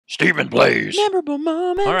StephenPlays. Memorable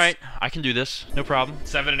moments. All right, I can do this. No problem.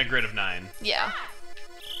 7 and a grid of 9. Yeah.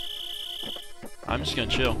 I'm just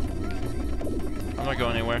gonna chill. I'm not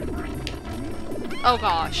going anywhere. Oh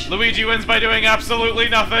gosh. Luigi wins by doing absolutely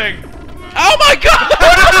nothing. Oh my god!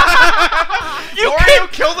 Wario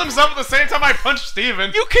killed himself at the same time I punched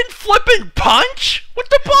Steven. You can flip and punch? What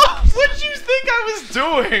the balls? What did you think I was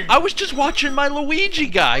doing? I was just watching my Luigi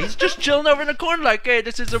guy. He's just chilling over in the corner like, hey,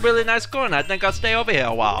 this is a really nice corner. I think I'll stay over here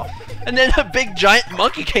a while. And then a big giant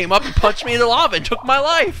monkey came up and punched me in the lava and took my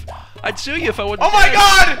life. I'd sue you if I wouldn't. Oh my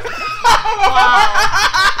god!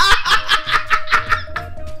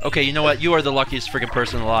 Okay, you know what? You are the luckiest freaking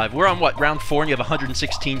person alive. We're on what, round 4 and you have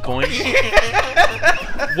 116 coins?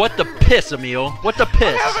 What the piss, Emil? What the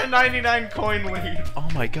piss? I have a 99 coin lead. Oh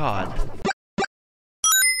my god.